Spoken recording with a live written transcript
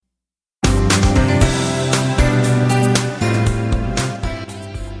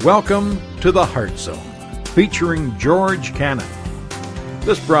Welcome to the Heart Zone, featuring George Cannon.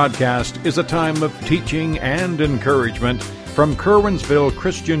 This broadcast is a time of teaching and encouragement from Curwensville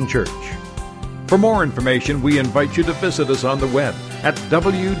Christian Church. For more information, we invite you to visit us on the web at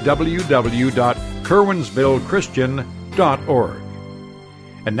www.curwensvillechristian.org.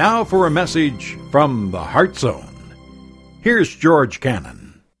 And now for a message from the Heart Zone. Here's George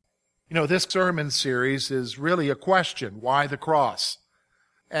Cannon. You know, this sermon series is really a question. Why the cross?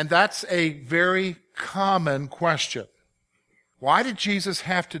 And that's a very common question. Why did Jesus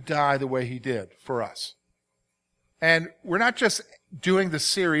have to die the way he did for us? And we're not just doing the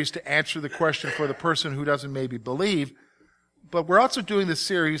series to answer the question for the person who doesn't maybe believe, but we're also doing the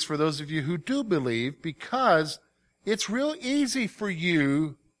series for those of you who do believe, because it's real easy for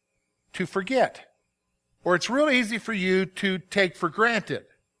you to forget, or it's real easy for you to take for granted.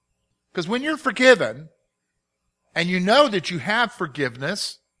 Because when you're forgiven, and you know that you have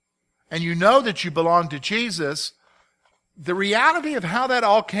forgiveness, and you know that you belong to Jesus, the reality of how that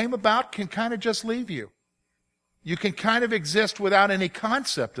all came about can kind of just leave you. You can kind of exist without any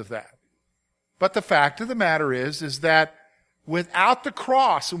concept of that. But the fact of the matter is that without the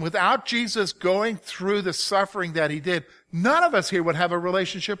cross and without Jesus going through the suffering that he did, none of us here would have a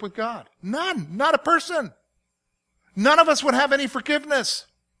relationship with God. None. Not a person. None of us would have any forgiveness.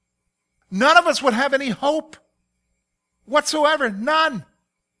 None of us would have any hope whatsoever. None.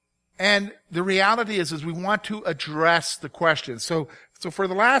 And the reality is we want to address the question. So for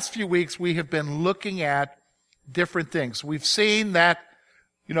the last few weeks, we have been looking at different things. We've seen that,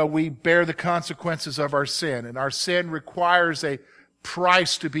 we bear the consequences of our sin, and our sin requires a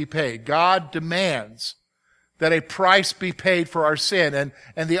price to be paid. God demands that a price be paid for our sin,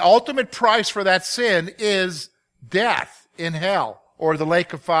 and the ultimate price for that sin is death in hell or the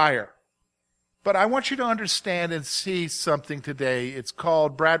lake of fire. But I want you to understand and see something today. It's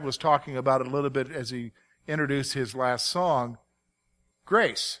called, Brad was talking about it a little bit as he introduced his last song,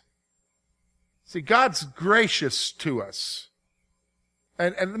 grace. See, God's gracious to us.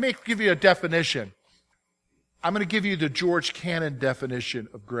 And let me give you a definition. I'm going to give you the George Cannon definition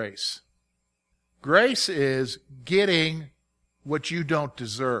of grace. Grace is getting what you don't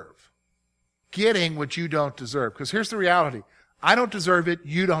deserve. Getting what you don't deserve. Because here's the reality. I don't deserve it.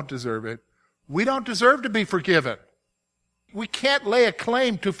 You don't deserve it. We don't deserve to be forgiven. We can't lay a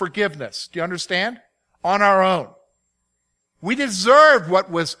claim to forgiveness. Do you understand? On our own. We deserve what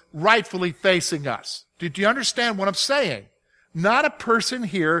was rightfully facing us. Do you understand what I'm saying? Not a person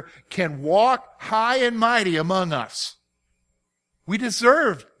here can walk high and mighty among us. We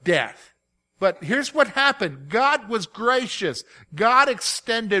deserve death. But here's what happened. God was gracious. God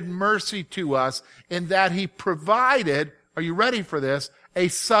extended mercy to us in that he provided, are you ready for this, a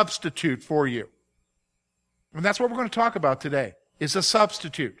substitute for you. And that's what we're going to talk about today, is a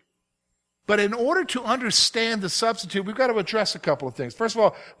substitute. But in order to understand the substitute, we've got to address a couple of things. First of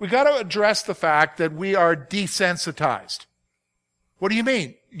all, we've got to address the fact that we are desensitized. What do you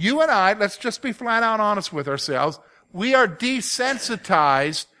mean? You and I, let's just be flat out honest with ourselves, we are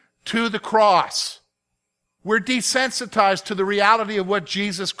desensitized to the cross. We're desensitized to the reality of what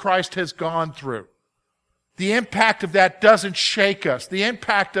Jesus Christ has gone through. The impact of that doesn't shake us. The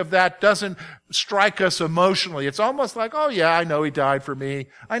impact of that doesn't strike us emotionally. It's almost like, oh yeah, I know he died for me.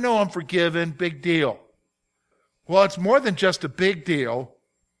 I know I'm forgiven. Big deal. Well, it's more than just a big deal.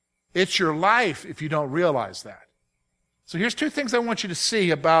 It's your life if you don't realize that. So here's two things I want you to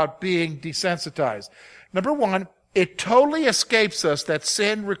see about being desensitized. Number one, it totally escapes us that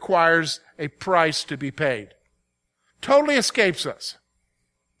sin requires a price to be paid. Totally escapes us.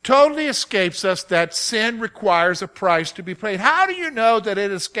 Totally escapes us that sin requires a price to be paid. How do you know that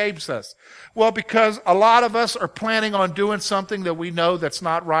it escapes us? Well, because a lot of us are planning on doing something that we know that's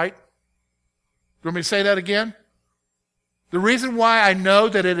not right. You want me to say that again? The reason why I know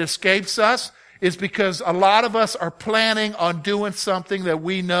that it escapes us is because a lot of us are planning on doing something that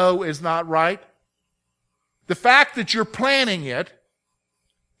we know is not right. The fact that you're planning it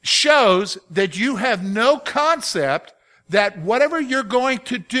shows that you have no concept that whatever you're going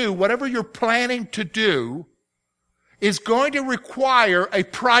to do, whatever you're planning to do, is going to require a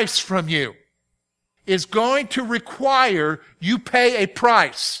price from you. Is going to require you pay a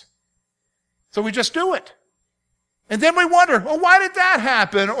price. So we just do it. And then we wonder, well, why did that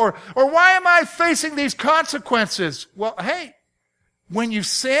happen? Or why am I facing these consequences? Well, hey, when you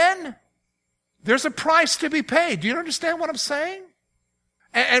sin, there's a price to be paid. Do you understand what I'm saying?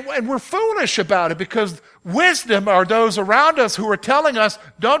 And we're foolish about it because wisdom are those around us who are telling us,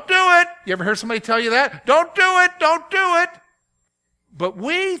 don't do it. You ever heard somebody tell you that? Don't do it. Don't do it. But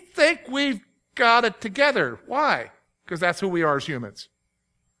we think we've got it together. Why? Because that's who we are as humans.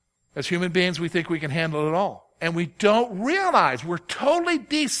 As human beings, we think we can handle it all. And we don't realize we're totally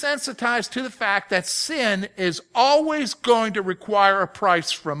desensitized to the fact that sin is always going to require a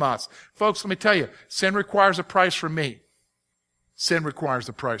price from us. Folks, let me tell you, sin requires a price from me. Sin requires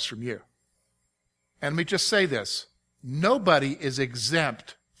a price from you. And let me just say this. Nobody is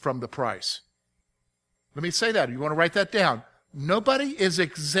exempt from the price. Let me say that. You want to write that down. Nobody is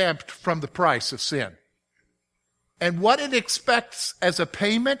exempt from the price of sin. And what it expects as a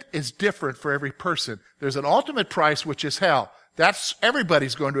payment is different for every person. There's an ultimate price, which is hell.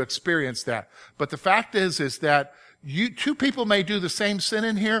 Everybody's going to experience that. But the fact is that two people may do the same sin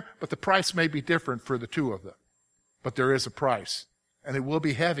in here, but the price may be different for the two of them. But there is a price, and it will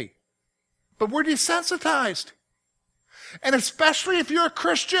be heavy. But we're desensitized. And especially if you're a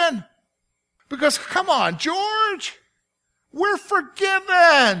Christian. Because, come on, George, we're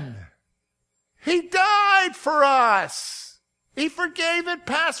forgiven. He died for us. He forgave it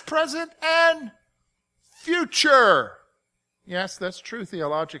past, present, and future. Yes, that's true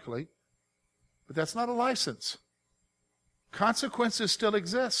theologically, but that's not a license. Consequences still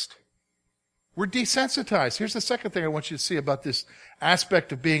exist. We're desensitized. Here's the second thing I want you to see about this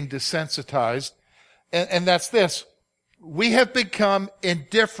aspect of being desensitized, and that's this. We have become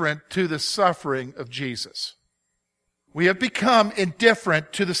indifferent to the suffering of Jesus. We have become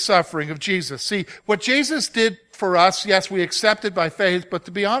indifferent to the suffering of Jesus. See, what Jesus did for us, yes, we accept it by faith, but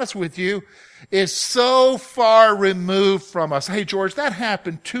to be honest with you, is so far removed from us. Hey, George, that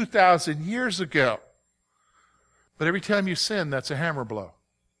happened 2,000 years ago. But every time you sin, that's a hammer blow.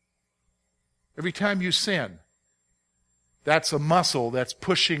 Every time you sin, that's a muscle that's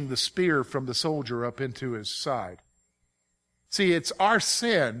pushing the spear from the soldier up into his side. See, it's our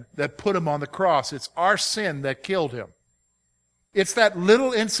sin that put him on the cross. It's our sin that killed him. It's that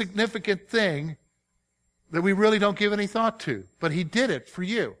little insignificant thing that we really don't give any thought to. But he did it for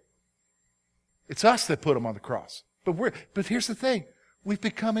you. It's us that put him on the cross. But here's the thing. We've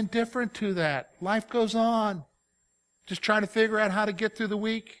become indifferent to that. Life goes on. Just trying to figure out how to get through the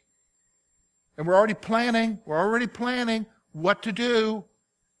week. And we're already planning what to do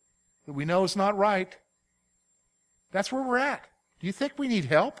that we know is not right. That's where we're at. Do you think we need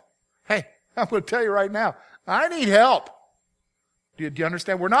help? Hey, I'm going to tell you right now, I need help. Do you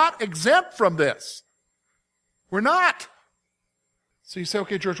understand? We're not exempt from this. We're not. So you say,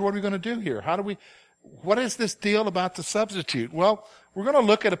 okay, George, what are we going to do here? What is this deal about the substitute? Well, we're going to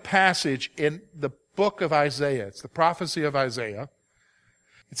look at a passage in the book of Isaiah. It's the prophecy of Isaiah.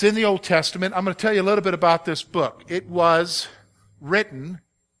 It's in the Old Testament. I'm going to tell you a little bit about this book. It was written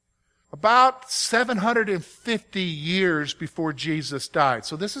about 750 years before Jesus died.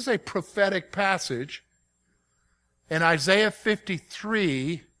 So this is a prophetic passage. In Isaiah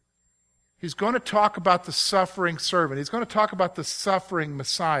 53, he's going to talk about the suffering servant. He's going to talk about the suffering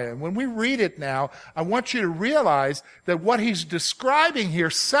Messiah. And when we read it now, I want you to realize that what he's describing here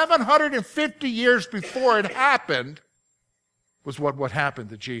 750 years before it happened was what happened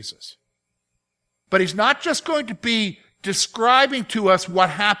to Jesus. But he's not just going to be describing to us what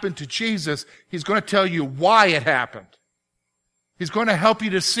happened to Jesus. He's going to tell you why it happened. He's going to help you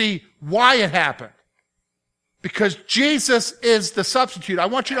to see why it happened. Because Jesus is the substitute. I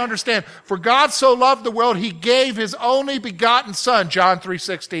want you to understand, for God so loved the world, he gave his only begotten Son, John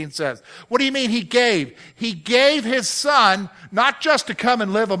 3:16 says. What do you mean he gave? He gave his Son not just to come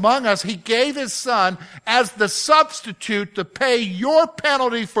and live among us, he gave his Son as the substitute to pay your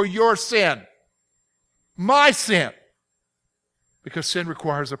penalty for your sin. My sin. Because sin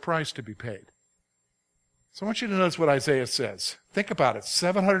requires a price to be paid. So I want you to notice what Isaiah says. Think about it.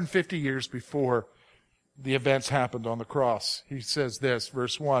 750 years before the events happened on the cross. He says this,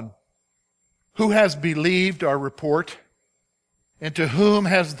 verse 1. Who has believed our report? And to whom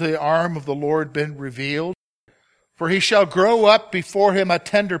has the arm of the Lord been revealed? For he shall grow up before him a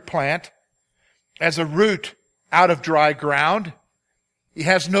tender plant, as a root out of dry ground. He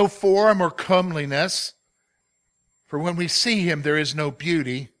has no form or comeliness. For when we see him, there is no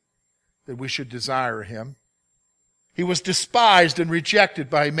beauty that we should desire him. He was despised and rejected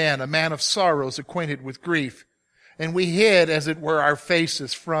by men, a man of sorrows, acquainted with grief. And we hid, as it were, our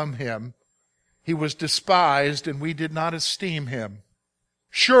faces from him. He was despised, and we did not esteem him.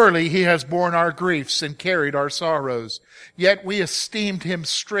 Surely he has borne our griefs and carried our sorrows. Yet we esteemed him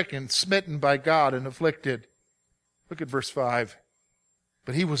stricken, smitten by God, and afflicted. Look at verse 5.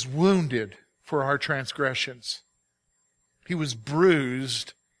 But he was wounded for our transgressions. He was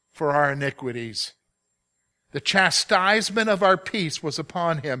bruised for our iniquities. The chastisement of our peace was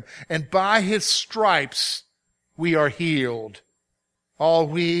upon him, and by his stripes we are healed. All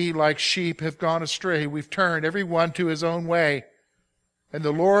we, like sheep, have gone astray. We've turned every one to his own way, And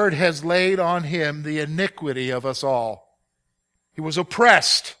the Lord has laid on him the iniquity of us all. He was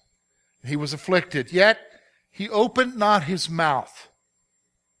oppressed, he was afflicted, yet he opened not his mouth.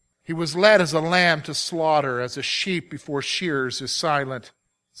 He was led as a lamb to slaughter, as a sheep before shearers is silent,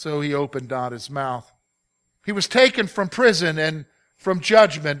 so he opened not his mouth. He was taken from prison and from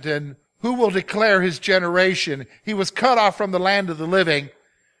judgment, and who will declare his generation? He was cut off from the land of the living,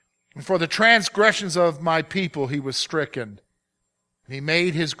 and for the transgressions of my people he was stricken. And he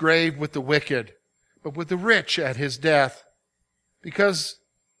made his grave with the wicked, but with the rich at his death, because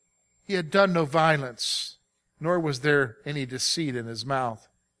he had done no violence, nor was there any deceit in his mouth.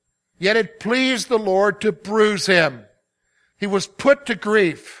 Yet it pleased the Lord to bruise him. He was put to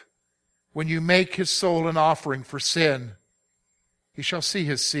grief. When you make his soul an offering for sin, he shall see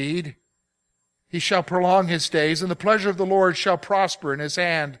his seed. He shall prolong his days, and the pleasure of the Lord shall prosper in his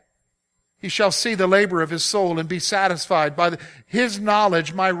hand. He shall see the labor of his soul and be satisfied. By his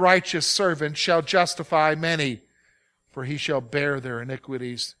knowledge my righteous servant shall justify many, for he shall bear their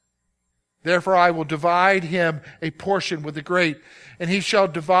iniquities. Therefore I will divide him a portion with the great, and he shall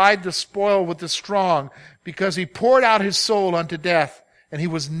divide the spoil with the strong, because he poured out his soul unto death, and he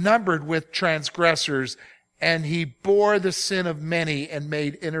was numbered with transgressors, and he bore the sin of many and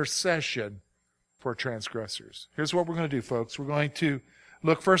made intercession for transgressors. Here's what we're going to do, folks. We're going to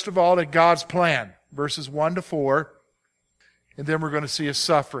look first of all at God's plan, verses 1 to 4, and then we're going to see his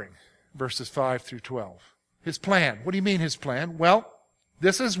suffering, verses 5 through 12. His plan. What do you mean his plan? Well,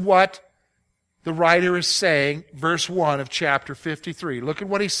 this is what the writer is saying, verse 1 of chapter 53. Look at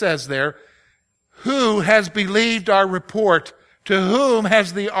what he says there. Who has believed our report? To whom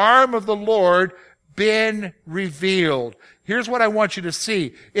has the arm of the Lord been revealed? Here's what I want you to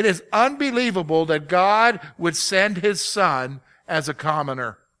see. It is unbelievable that God would send his Son as a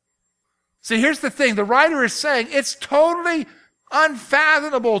commoner. See, here's the thing. The writer is saying it's totally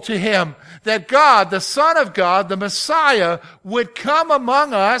unfathomable to him that God, the Son of God, the Messiah, would come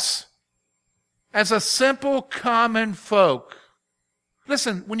among us as a simple common folk.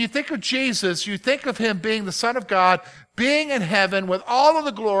 Listen, when you think of Jesus, you think of him being the Son of God, being in heaven with all of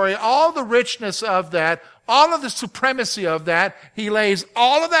the glory, all the richness of that, all of the supremacy of that. He lays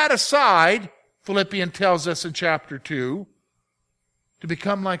all of that aside, Philippians tells us in chapter 2, to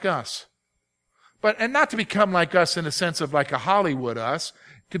become like us. And not to become like us in the sense of like a Hollywood us,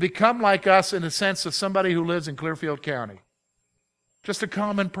 to become like us in the sense of somebody who lives in Clearfield County. Just a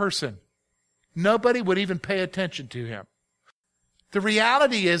common person. Nobody would even pay attention to him. The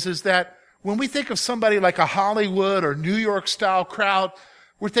reality is that when we think of somebody like a Hollywood or New York style crowd,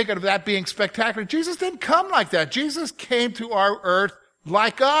 we're thinking of that being spectacular. Jesus didn't come like that. Jesus came to our earth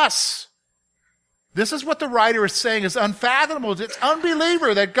like us. This is what the writer is saying is unfathomable. It's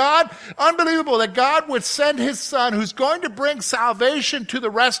unbelievable that God would send his Son, who's going to bring salvation to the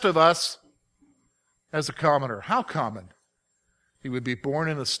rest of us, as a commoner. How common? He would be born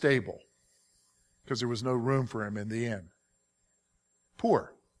in a stable, because there was no room for him in the inn.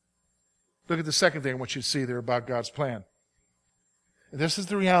 Poor. Look at the second thing I want you to see there about God's plan. This is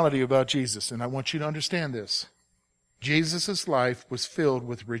the reality about Jesus, and I want you to understand this. Jesus' life was filled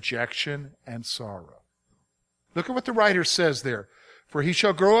with rejection and sorrow. Look at what the writer says there. For he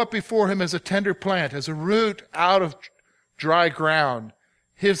shall grow up before him as a tender plant, as a root out of dry ground.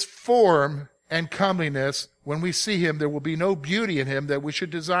 His form and comeliness, when we see him, there will be no beauty in him that we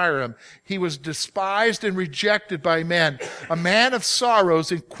should desire him. He was despised and rejected by men, a man of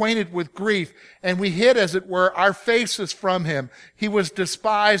sorrows, acquainted with grief, and we hid, as it were, our faces from him. He was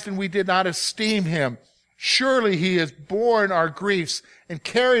despised, and we did not esteem him. Surely he has borne our griefs and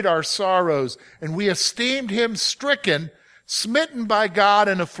carried our sorrows, and we esteemed him stricken, smitten by God,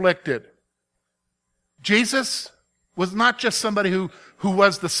 and afflicted. Jesus was not just somebody who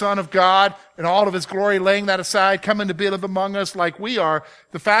was the Son of God in all of his glory, laying that aside, coming to live among us like we are.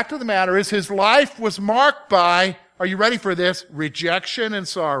 The fact of the matter is his life was marked by, are you ready for this? Rejection and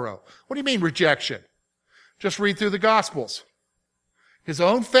sorrow. What do you mean rejection? Just read through the Gospels. His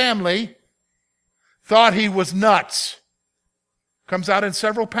own family thought he was nuts. Comes out in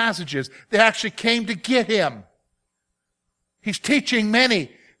several passages. They actually came to get him. He's teaching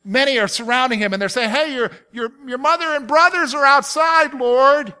many. Many are surrounding him, and they're saying, hey, your mother and brothers are outside,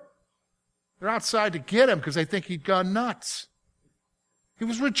 Lord. They're outside to get him because they think he'd gone nuts. He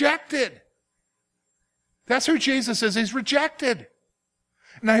was rejected. That's who Jesus is. He's rejected.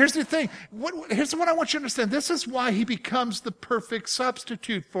 Now, here's the thing. Here's what I want you to understand. This is why he becomes the perfect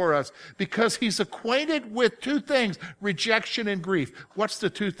substitute for us, because he's acquainted with two things, rejection and grief. What's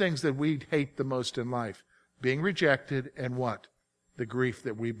the two things that we hate the most in life? Being rejected and what? The grief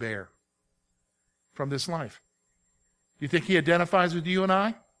that we bear from this life. You think he identifies with you and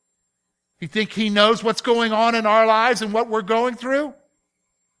I? You think he knows what's going on in our lives and what we're going through? In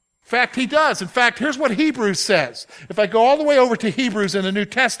fact, he does. In fact, here's what Hebrews says. If I go all the way over to Hebrews in the New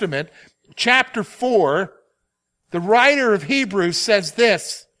Testament, chapter 4, the writer of Hebrews says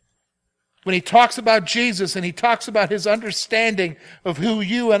this. When he talks about Jesus and he talks about his understanding of who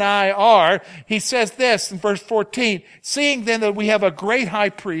you and I are, he says this in verse 14, seeing then that we have a great high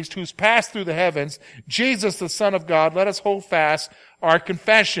priest who's passed through the heavens, Jesus the Son of God, let us hold fast our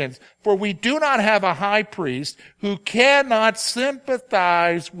confessions. For we do not have a high priest who cannot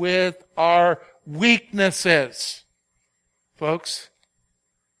sympathize with our weaknesses. Folks,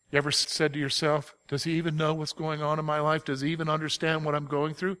 you ever said to yourself, does he even know what's going on in my life? Does he even understand what I'm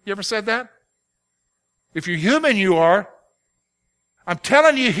going through? You ever said that? If you're human, you are. I'm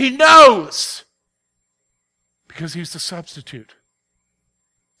telling you, he knows. Because he's the substitute.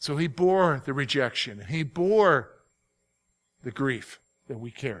 So he bore the rejection. He bore the grief that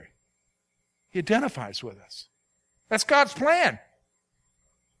we carry. He identifies with us. That's God's plan.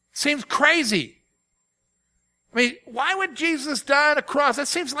 Seems crazy. I mean, why would Jesus die on a cross? That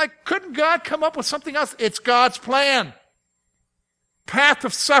seems like, couldn't God come up with something else? It's God's plan. Path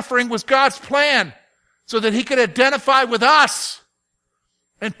of suffering was God's plan so that he could identify with us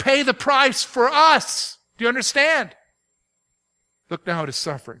and pay the price for us. Do you understand? Look now at his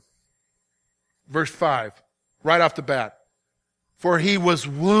suffering. Verse 5, right off the bat. For he was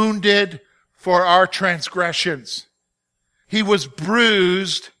wounded for our transgressions. He was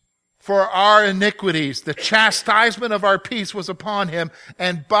bruised for our iniquities. The chastisement of our peace was upon him,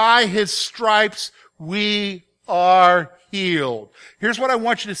 and by his stripes we are healed. Here's what I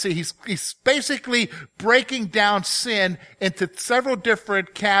want you to see. He's basically breaking down sin into several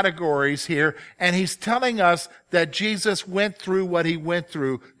different categories here, and he's telling us that Jesus went through what he went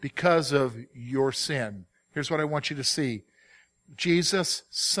through because of your sin. Here's what I want you to see. Jesus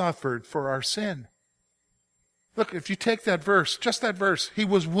suffered for our sin. Look, if you take that verse, just that verse, he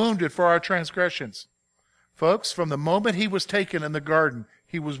was wounded for our transgressions. Folks, from the moment he was taken in the garden,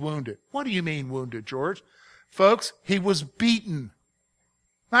 he was wounded. What do you mean wounded, George? Folks, he was beaten.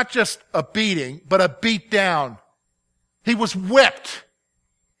 Not just a beating, but a beat down. He was whipped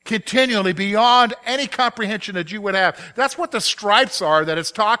continually beyond any comprehension that you would have. That's what the stripes are that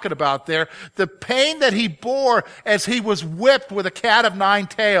it's talking about there. The pain that he bore as he was whipped with a cat of 9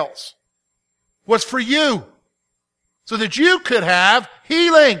 tails was for you. So that you could have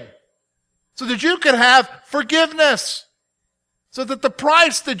healing. So that you could have forgiveness. So that the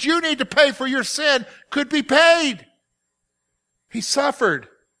price that you need to pay for your sin could be paid. He suffered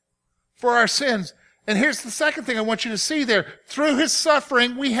for our sins. And here's the second thing I want you to see there. Through his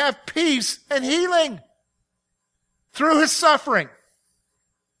suffering, we have peace and healing. Through his suffering.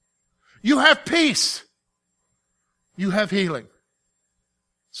 You have peace. You have healing.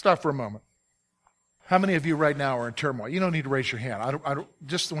 Stop for a moment. How many of you right now are in turmoil? You don't need to raise your hand. I don't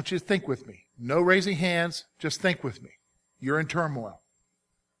just want you to think with me. No raising hands. Just think with me. You're in turmoil.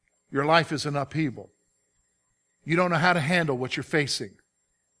 Your life is in upheaval. You don't know how to handle what you're facing.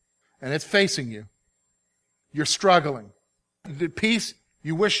 And it's facing you. You're struggling. The peace,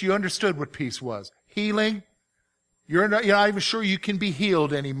 you wish you understood what peace was. Healing, you're not even sure you can be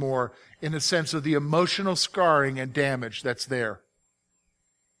healed anymore in the sense of the emotional scarring and damage that's there.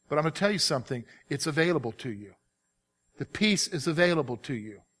 But I'm going to tell you something. It's available to you. The peace is available to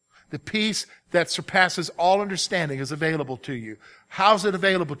you. The peace that surpasses all understanding is available to you. How's it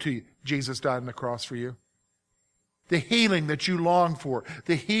available to you? Jesus died on the cross for you. The healing that you long for,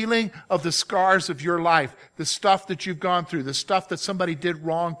 the healing of the scars of your life, the stuff that you've gone through, the stuff that somebody did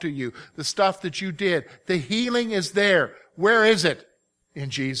wrong to you, the stuff that you did, the healing is there. Where is it? In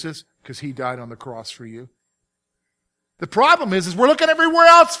Jesus, because he died on the cross for you. The problem is we're looking everywhere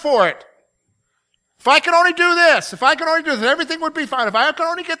else for it. If I could only do this, if I could only do this, everything would be fine. If I could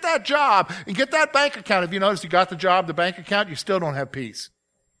only get that job and get that bank account. If you notice you got the job, the bank account, you still don't have peace.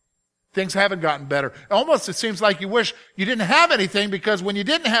 Things haven't gotten better. Almost it seems like you wish you didn't have anything because when you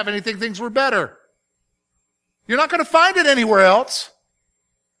didn't have anything, things were better. You're not going to find it anywhere else.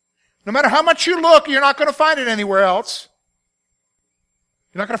 No matter how much you look, you're not going to find it anywhere else.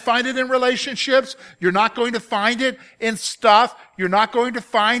 You're not going to find it in relationships. You're not going to find it in stuff. You're not going to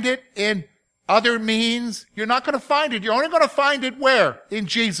find it in other means. You're not going to find it. You're only going to find it where? In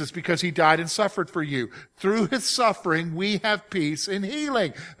Jesus, because he died and suffered for you. Through his suffering, we have peace and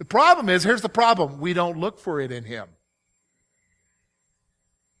healing. The problem is, here's the problem. We don't look for it in him.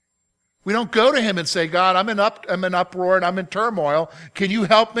 We don't go to him and say, God, I'm in uproar and I'm in turmoil. Can you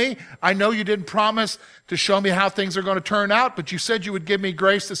help me? I know you didn't promise to show me how things are going to turn out, but you said you would give me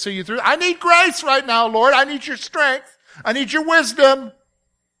grace to see you through. I need grace right now, Lord. I need your strength. I need your wisdom.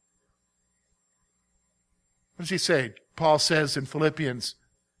 What does he say? Paul says in Philippians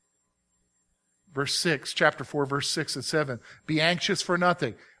verse 6, chapter 4, verse 6 and 7, be anxious for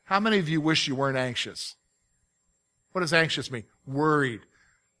nothing. How many of you wish you weren't anxious? What does anxious mean? Worried.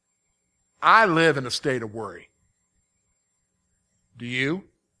 I live in a state of worry. Do you?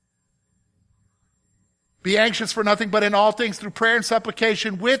 Be anxious for nothing, but in all things through prayer and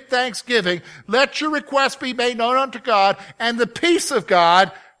supplication with thanksgiving, let your requests be made known unto God, and the peace of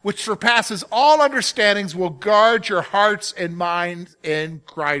God, which surpasses all understandings, will guard your hearts and minds in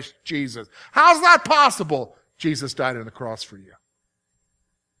Christ Jesus. How's that possible? Jesus died on the cross for you.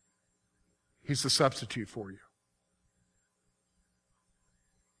 He's the substitute for you.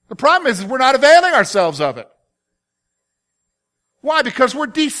 The problem is we're not availing ourselves of it. Why? Because we're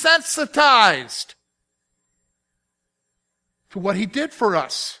desensitized to what he did for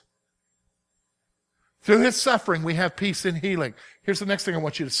us. Through his suffering, we have peace and healing. Here's the next thing I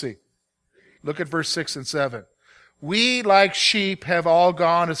want you to see. Look at verse 6 and 7. We, like sheep, have all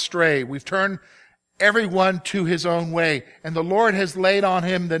gone astray. We've turned everyone to his own way, and the Lord has laid on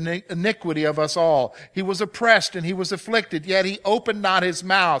him the iniquity of us all. He was oppressed and he was afflicted, yet he opened not his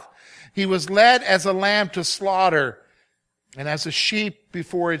mouth. He was led as a lamb to slaughter, and as a sheep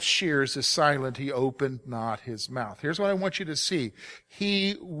before its shears is silent, he opened not his mouth. Here's what I want you to see.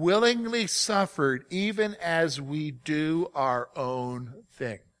 He willingly suffered even as we do our own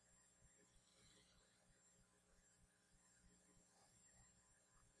thing.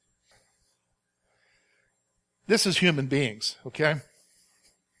 This is human beings, okay?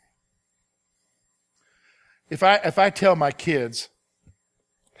 If I tell my kids,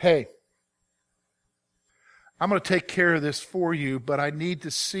 hey, I'm going to take care of this for you, but I need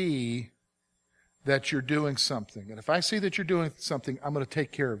to see that you're doing something. And if I see that you're doing something, I'm going to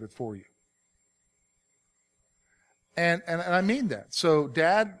take care of it for you. And I mean that. So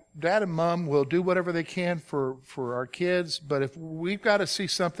dad and mom will do whatever they can for our kids, but if we've got to see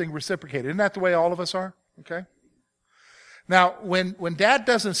something reciprocated. Isn't that the way all of us are? Okay? Now, when dad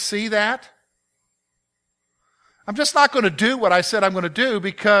doesn't see that, I'm just not going to do what I said I'm going to do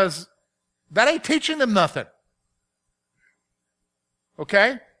because that ain't teaching them nothing.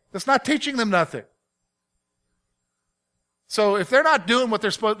 Okay? That's not teaching them nothing. So if they're not doing what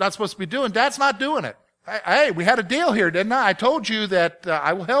they're not supposed to be doing, Dad's not doing it. Hey, we had a deal here, didn't I? I told you that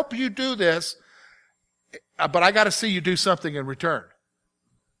I will help you do this, but I got to see you do something in return.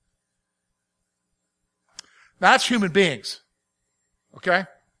 Now, that's human beings. Okay?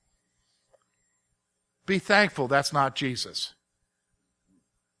 Be thankful that's not Jesus.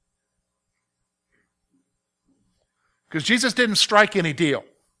 Because Jesus didn't strike any deal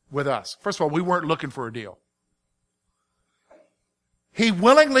with us. First of all, we weren't looking for a deal. He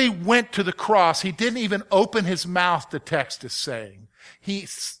willingly went to the cross. He didn't even open his mouth, the text is saying. He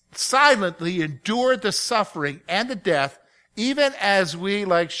silently endured the suffering and the death, even as we,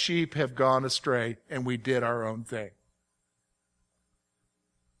 like sheep, have gone astray, and we did our own thing.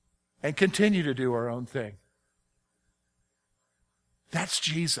 And continue to do our own thing. That's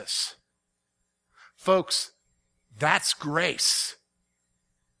Jesus. Folks, that's grace.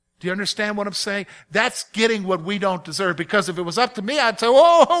 Do you understand what I'm saying? That's getting what we don't deserve. Because if it was up to me, I'd say,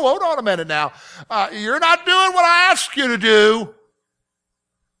 whoa, hold on a minute now. You're not doing what I asked you to do.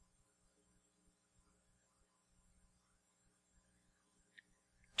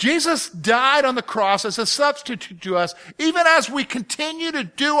 Jesus died on the cross as a substitute to us, even as we continue to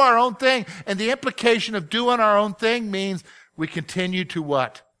do our own thing. And the implication of doing our own thing means we continue to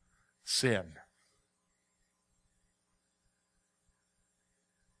what? Sin.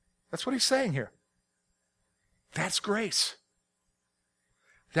 That's what he's saying here. That's grace.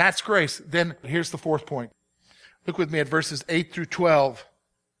 That's grace. Then here's the fourth point. Look with me at verses 8 through 12.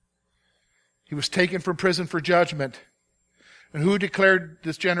 He was taken from prison for judgment. And who declared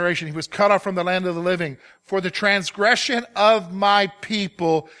this generation? He was cut off from the land of the living. For the transgression of my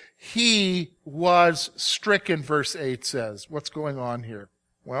people, he was stricken, verse 8 says. What's going on here?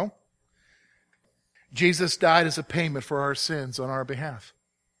 Well, Jesus died as a payment for our sins on our behalf.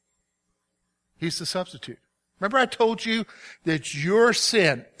 He's the substitute. Remember I told you that your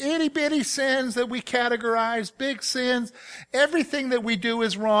sin, itty bitty sins that we categorize, big sins, everything that we do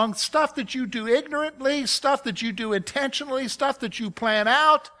is wrong, stuff that you do ignorantly, stuff that you do intentionally, stuff that you plan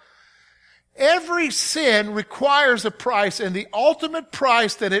out. Every sin requires a price, and the ultimate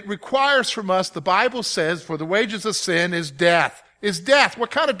price that it requires from us, the Bible says, for the wages of sin is death. Is death.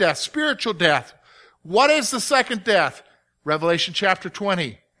 What kind of death? Spiritual death. What is the second death? Revelation chapter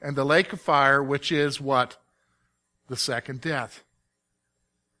 20. And the lake of fire, which is what? The second death.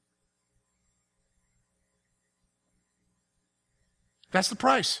 That's the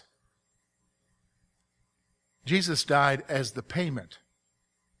price. Jesus died as the payment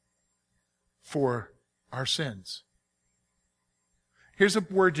for our sins. Here's a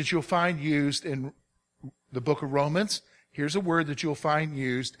word that you'll find used in the book of Romans. Here's a word that you'll find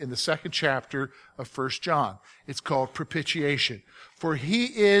used in the 2nd chapter of 1 John. It's called propitiation. For he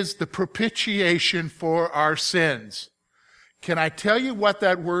is the propitiation for our sins. Can I tell you what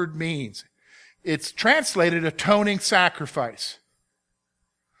that word means? It's translated atoning sacrifice.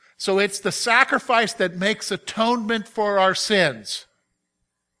 So it's the sacrifice that makes atonement for our sins.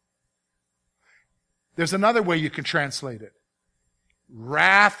 There's another way you can translate it.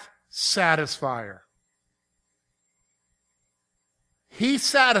 Wrath satisfier. He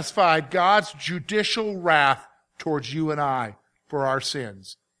satisfied God's judicial wrath towards you and I for our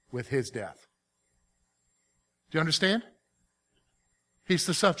sins with his death. Do you understand? He's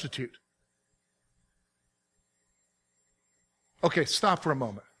the substitute. Okay, stop for a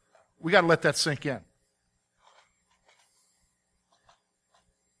moment. We got to let that sink in. I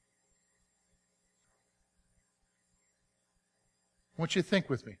want you to think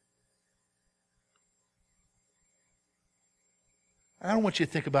with me. I don't want you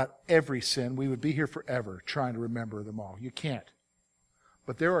to think about every sin. We would be here forever trying to remember them all. You can't.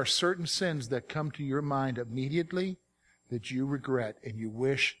 But there are certain sins that come to your mind immediately that you regret and you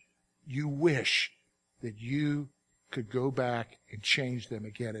wish that you could go back and change them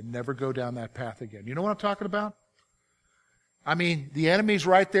again and never go down that path again. You know what I'm talking about? I mean, the enemy's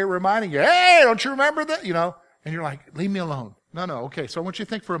right there reminding you, hey, don't you remember that? You know, and you're like, leave me alone. No, okay, so I want you to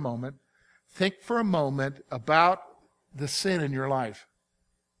think for a moment. Think for a moment about the sin in your life.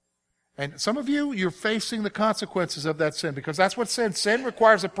 And some of you, you're facing the consequences of that sin because that's what sin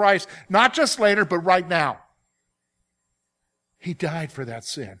requires a price, not just later, but right now. He died for that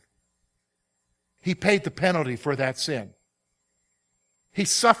sin. He paid the penalty for that sin. He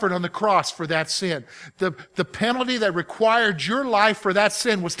suffered on the cross for that sin. The penalty that required your life for that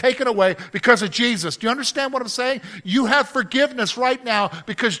sin was taken away because of Jesus. Do you understand what I'm saying? You have forgiveness right now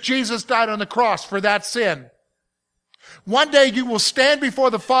because Jesus died on the cross for that sin. One day you will stand before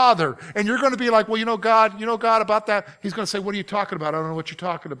the Father and you're going to be like, well, you know God about that? He's going to say, what are you talking about? I don't know what you're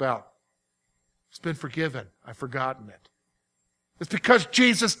talking about. It's been forgiven. I've forgotten it. It's because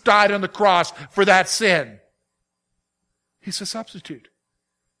Jesus died on the cross for that sin. He's a substitute.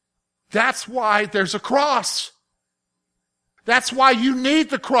 That's why there's a cross. That's why you need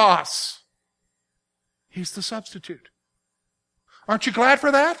the cross. He's the substitute. Aren't you glad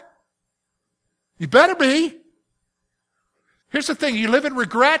for that? You better be. Here's the thing. You live in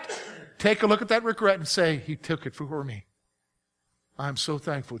regret. Take a look at that regret and say, He took it for me. I'm so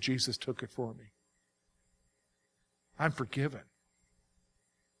thankful Jesus took it for me. I'm forgiven.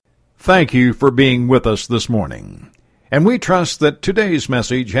 Thank you for being with us this morning. And we trust that today's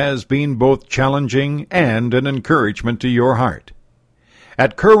message has been both challenging and an encouragement to your heart.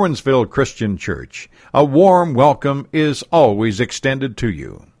 At Curwensville Christian Church, a warm welcome is always extended to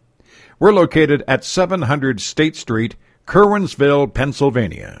you. We're located at 700 State Street, Curwensville,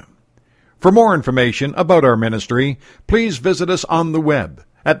 Pennsylvania. For more information about our ministry, please visit us on the web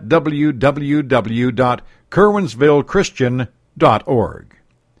at www.curwensvillechristian.org.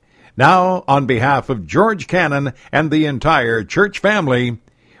 Now, on behalf of George Cannon and the entire church family,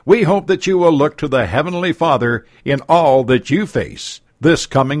 we hope that you will look to the Heavenly Father in all that you face this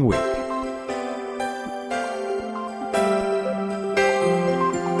coming week.